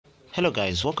Hello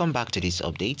guys, welcome back to this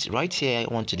update. Right here I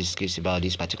want to discuss about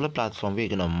this particular platform where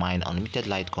you're gonna mine unlimited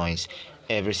Litecoins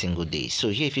every single day. So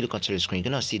here, if you look onto the screen,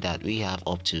 you're gonna see that we have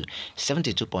up to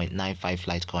 72.95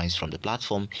 Litecoins from the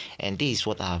platform, and this is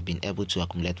what I have been able to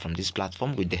accumulate from this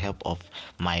platform with the help of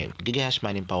my gigahash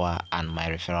mining power and my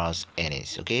referrals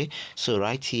earnings. Okay, so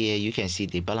right here you can see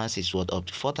the balance is worth up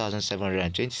to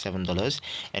 $4,727,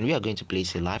 and we are going to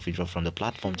place a live withdrawal from the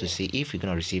platform to see if we're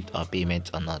gonna receive our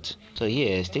payment or not. So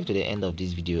here, stick to the end of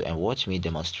this video and watch me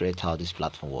demonstrate how this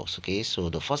platform works. Okay, so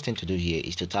the first thing to do here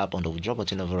is to tap on the withdraw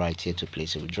button over right here to place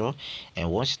a withdraw,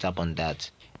 and once you tap on that,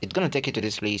 it's gonna take you to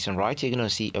this place, and right here you're gonna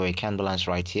see our account balance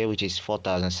right here, which is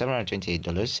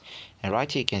 $4,728, and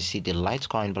right here you can see the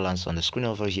Litecoin balance on the screen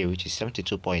over here, which is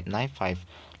 72.95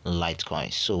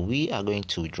 Litecoin. So we are going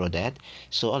to withdraw that.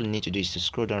 So all you need to do is to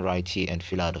scroll down right here and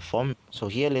fill out the form. So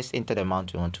here, let's enter the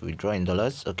amount we want to withdraw in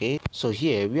dollars. Okay, so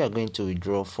here we are going to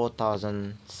withdraw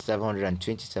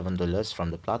 $4,727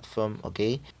 from the platform.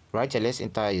 Okay, right here let's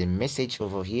enter a message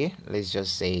over here. Let's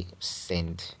just say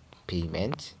send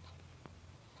payment.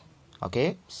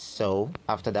 Okay, so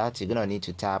after that you're gonna need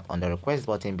to tap on the request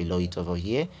button below it over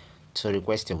here to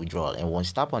request a withdrawal, and once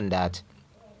you tap on that,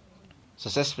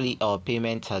 successfully our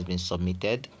payment has been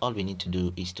submitted. All we need to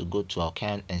do is to go to our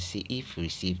account and see if we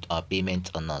received our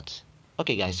payment or not.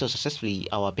 Okay guys, so successfully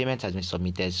our payment has been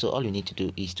submitted. So all you need to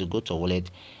do is to go to our wallet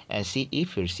and see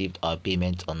if we received our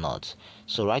payment or not.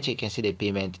 So right here you can see the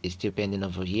payment is still pending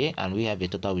over here, and we have a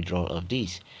total withdrawal of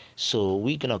this. So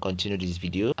we're gonna continue this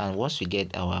video, and once we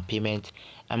get our payment,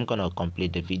 I'm gonna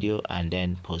complete the video and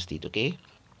then post it. Okay,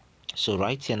 so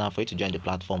right here now, for you to join the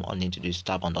platform, all you need to do is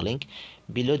tap on the link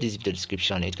below this video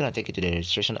description. It's gonna take you to the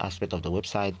registration aspect of the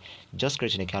website. Just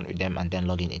create an account with them and then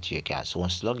log in into your account. So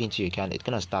once you log into your account, it's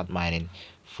gonna start mining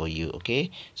for you.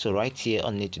 Okay, so right here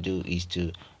all you need to do is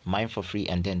to mine for free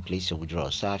and then place your withdrawal.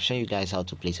 So I've shown you guys how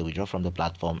to place a withdrawal from the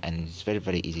platform, and it's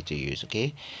very easy to use.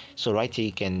 Okay, so right here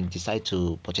you can decide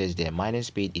to purchase the mining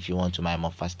speed if you want to mine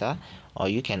more faster, or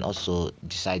you can also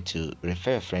decide to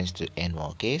refer your friends to earn more.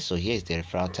 Okay, so here's the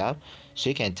referral tab, so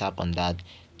you can tap on that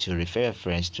to refer your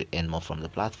friends to earn more from the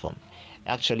platform.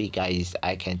 Actually guys,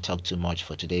 I can't talk too much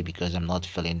for today because I'm not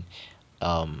feeling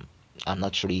I'm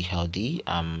not really healthy.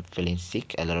 I'm feeling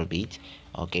sick a little bit.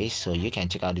 Okay, so you can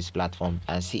check out this platform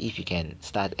and see if you can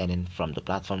start earning from the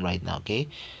platform right now. Okay,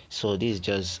 so this is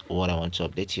just what I want to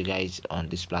update you guys on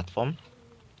this platform.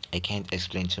 I can't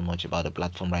explain too much about the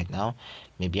platform right now.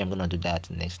 Maybe I'm gonna do that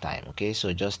next time. Okay,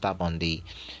 so just tap on the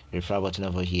referral button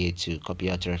over here to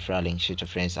copy out your referral link, share to your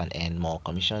friends, and earn more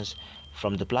commissions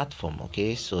from the platform.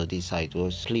 Okay, so this is how it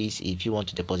works. Please, if you want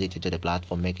to deposit into the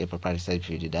platform, make a proprietary if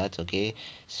you do that. Okay,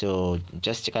 so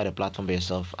just check out the platform by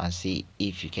yourself and see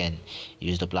if you can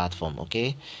use the platform.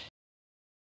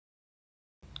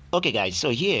 Okay guys,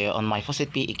 so here on my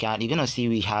Faucet Pay account, you're gonna see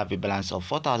we have a balance of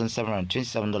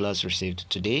 $4,727 received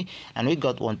today, and we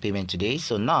got one payment today.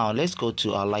 So now let's go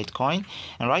to our Litecoin,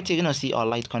 and right here you're gonna see our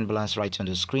Litecoin balance right on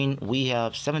the screen. We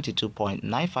have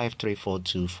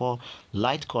 72.953424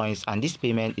 Litecoins, and this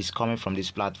payment is coming from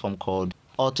this platform called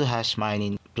Auto Hash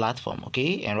Mining platform.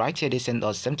 Okay, and right here they send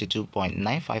us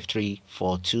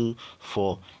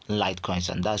 72.953424 Litecoins,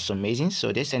 and that's amazing.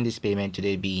 So they send this payment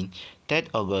today being 3rd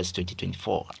August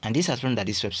 2024, and this has proven that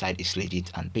this website is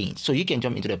legit and paying. So you can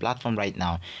jump into the platform right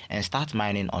now and start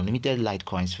mining unlimited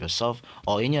Litecoins for yourself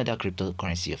or any other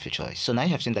cryptocurrency of your choice. So now you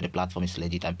have seen that the platform is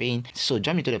legit and paying, so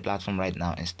jump into the platform right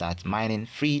now and start mining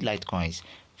free Litecoins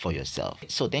for yourself.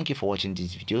 So thank you for watching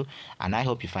this video, and I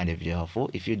hope you find the video helpful.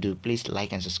 If you do, please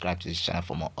like and subscribe to this channel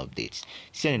for more updates.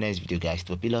 See you in the next video guys.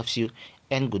 Topi loves you,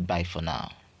 and goodbye for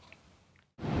now.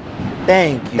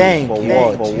 Thank you for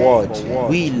watching.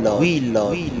 We love.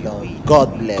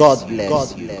 God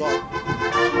bless you.